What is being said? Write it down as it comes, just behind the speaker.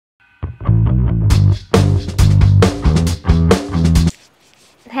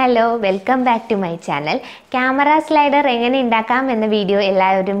Hello, welcome back to my channel. Camera slider എങ്ങനെ ഉണ്ടാക്കാം എന്ന വീഡിയോ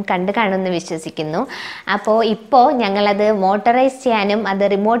എല്ലാവരും കണ്ടു കാണുമെന്ന് വിശ്വസിക്കുന്നു. അപ്പോൾ ഇപ്പോൾ ഞങ്ങൾ അത് മോട്ടറൈസ് ചെയ്യാനും അത്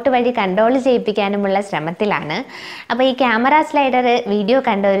റിമോട്ട് വഴി കൺട്രോൾ ചെയ്യിപ്പിക്കാനുമുള്ള ശ്രമത്തിലാണ്. അപ്പോൾ ഈ ക്യാമറ സ്ലൈഡർ വീഡിയോ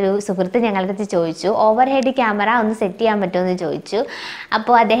കണ്ട ഒരു സുഹൃത്ത് ഞങ്ങളുടെ അടുത്ത് ചോദിച്ചു, ഓവർഹെഡ് ക്യാമറ ഒന്ന് സെറ്റ് ചെയ്യാൻ പറ്റുമോ എന്ന് ചോദിച്ചു.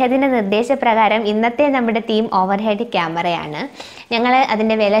 അപ്പോൾ അദ്ദേഹത്തിന്റെ നിർദ്ദേശപ്രകാരം ഇന്നത്തെ നമ്മുടെ തീം ഓവർഹെഡ് ക്യാമറയാണ്. ഞങ്ങൾ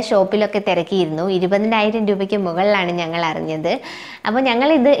അതിന്റെ വില ഷോപ്പിലൊക്കെ തിരക്കിയിരുന്നു. 20,000 രൂപയ്ക്ക് മുകളിലാണ് ഞങ്ങൾ അറിഞ്ഞത്. അപ്പോൾ ഞങ്ങൾ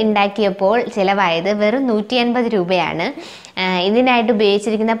ഇത് ഉണ്ടാക്കിയപ്പോൾ ചിലവായത് വെറും 180 രൂപയാണ്. ഇതിനായിട്ട്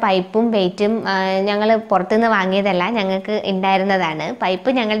ഉപയോഗിച്ചിരിക്കുന്ന പൈപ്പും വെയിറ്റും ഞങ്ങൾ പുറത്തുനിന്ന് വാങ്ങിയതല്ല, ഞങ്ങൾക്ക് ഉണ്ടായിരുന്നതാണ്. പൈപ്പ്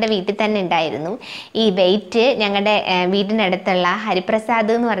ഞങ്ങളുടെ വീട്ടിൽ തന്നെ ഉണ്ടായിരുന്നു. ഈ വെയിറ്റ് ഞങ്ങളുടെ വീടിനടുത്തുള്ള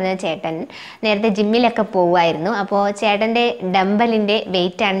ഹരിപ്രസാദ് എന്ന് പറഞ്ഞ ചേട്ടൻ നേരത്തെ ജിമ്മിലൊക്കെ പോകുമായിരുന്നു. അപ്പോൾ ചേട്ടൻ്റെ ഡംബലിൻ്റെ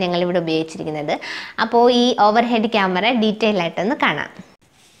വെയിറ്റാണ് ഞങ്ങളിവിടെ ഉപയോഗിച്ചിരിക്കുന്നത്. അപ്പോൾ ഈ ഓവർഹെഡ് ക്യാമറ ഡീറ്റെയിൽ ആയിട്ടൊന്ന് കാണാം.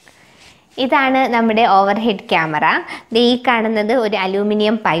 ഇതാണ് നമ്മുടെ ഓവർഹെഡ് ക്യാമറ. ഈ കാണുന്നത് ഒരു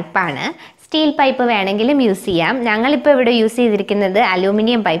അലൂമിനിയം പൈപ്പാണ്. സ്റ്റീൽ പൈപ്പ് വേണമെങ്കിലും യൂസ് ചെയ്യാം. ഞങ്ങളിപ്പോൾ ഇവിടെ യൂസ് ചെയ്തിരിക്കുന്നത്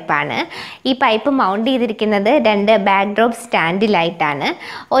അലൂമിനിയം പൈപ്പാണ്. ഈ പൈപ്പ് മൗണ്ട് ചെയ്തിരിക്കുന്നത് 2 ബാക്ക് ഡ്രോപ്പ് സ്റ്റാൻഡിലായിട്ടാണ്.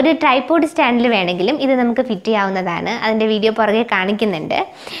 ഒരു ട്രൈപോഡ് സ്റ്റാൻഡിൽ വേണമെങ്കിലും ഇത് നമുക്ക് ഫിറ്റ് ചെയ്യാവുന്നതാണ്. അതിൻ്റെ വീഡിയോ പുറകെ കാണിക്കുന്നുണ്ട്.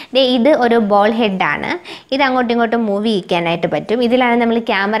 ഇത് ഒരു ബോൾ ഹെഡാണ്. ഇത് അങ്ങോട്ടും ഇങ്ങോട്ടും മൂവ് ചെയ്യിക്കാനായിട്ട് പറ്റും. ഇതിലാണ് നമ്മൾ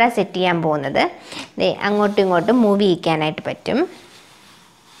ക്യാമറ സെറ്റ് ചെയ്യാൻ പോകുന്നത്. അങ്ങോട്ടും ഇങ്ങോട്ടും മൂവ് ചെയ്യിക്കാനായിട്ട് പറ്റും.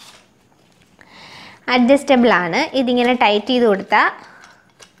 അഡ്ജസ്റ്റബിൾ ആണ്. ഇതിങ്ങനെ ടൈറ്റ് ചെയ്ത് കൊടുത്താൽ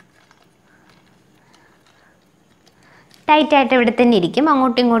ടൈറ്റായിട്ട് ഇവിടെ തന്നെ ഇരിക്കും,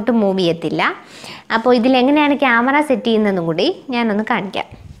 അങ്ങോട്ടും ഇങ്ങോട്ടും മൂവ് ചെയ്യത്തില്ല. അപ്പോൾ ഇതിലെങ്ങനെയാണ് ക്യാമറ സെറ്റ് ചെയ്യുന്നതെന്നും കൂടി ഞാനൊന്ന് കാണിക്കാം.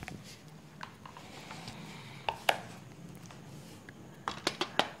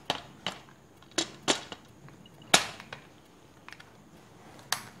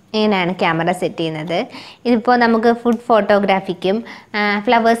 ഇങ്ങനെയാണ് ക്യാമറ സെറ്റ് ചെയ്യുന്നത്. ഇതിപ്പോൾ നമുക്ക് ഫുഡ് ഫോട്ടോഗ്രാഫിക്കും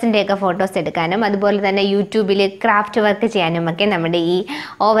ഫ്ലവേഴ്സിൻ്റെയൊക്കെ ഫോട്ടോസ് എടുക്കാനും അതുപോലെ തന്നെ യൂട്യൂബിൽ ക്രാഫ്റ്റ് വർക്ക് ചെയ്യാനുമൊക്കെ നമ്മുടെ ഈ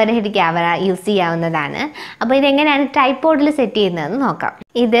ഓവർഹെഡ് ക്യാമറ യൂസ് ചെയ്യാവുന്നതാണ്. അപ്പോൾ ഇതെങ്ങനെയാണ് ട്രൈപോഡിൽ സെറ്റ് ചെയ്യുന്നതെന്ന് നോക്കാം.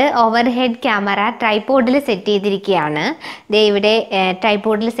 ഇത് ഓവർഹെഡ് ക്യാമറ ട്രൈപോഡിൽ സെറ്റ് ചെയ്തിരിക്കുകയാണ്. ഇവിടെ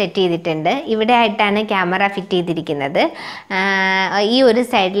ട്രൈപോഡിൽ സെറ്റ് ചെയ്തിട്ടുണ്ട്. ഇവിടെ ആയിട്ടാണ് ക്യാമറ ഫിറ്റ് ചെയ്തിരിക്കുന്നത്. ഈ ഒരു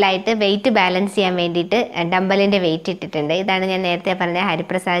സൈഡിലായിട്ട് വെയിറ്റ് ബാലൻസ് ചെയ്യാൻ വേണ്ടിയിട്ട് ഡംബലിൻ്റെ വെയിറ്റ് ഇട്ടിട്ടുണ്ട്. ഇതാണ് ഞാൻ നേരത്തെ പറഞ്ഞ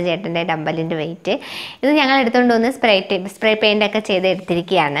ഹരിപ്രസാദ് ചേട്ടൻ്റെ ഡംബലിൻ്റെ വെയിറ്റ്. ഇത് ഞങ്ങൾ എടുത്തുകൊണ്ട് വന്ന് സ്പ്രേ പെയിൻ്റ് ഒക്കെ ചെയ്ത്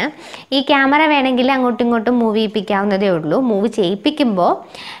എടുത്തിരിക്കുകയാണ്. ഈ ക്യാമറ വേണമെങ്കിൽ അങ്ങോട്ടും ഇങ്ങോട്ടും മൂവ് ചെയ്യിപ്പിക്കാവുന്നതേ ഉള്ളൂ. മൂവ് ചെയ്യിപ്പിക്കുമ്പോൾ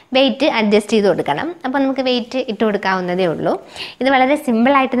വെയിറ്റ് അഡ്ജസ്റ്റ് ചെയ്ത് കൊടുക്കണം. അപ്പോൾ നമുക്ക് വെയിറ്റ് ഇട്ട് കൊടുക്കാവുന്നതേ ഉള്ളൂ. ഇത് വളരെ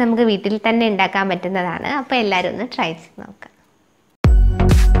സിമ്പിളായിട്ട് നമുക്ക് വീട്ടിൽ തന്നെ ഉണ്ടാക്കാൻ പറ്റുന്നതാണ്. അപ്പോൾ എല്ലാവരും ഒന്ന് ട്രൈ ചെയ്ത് നോക്കാം.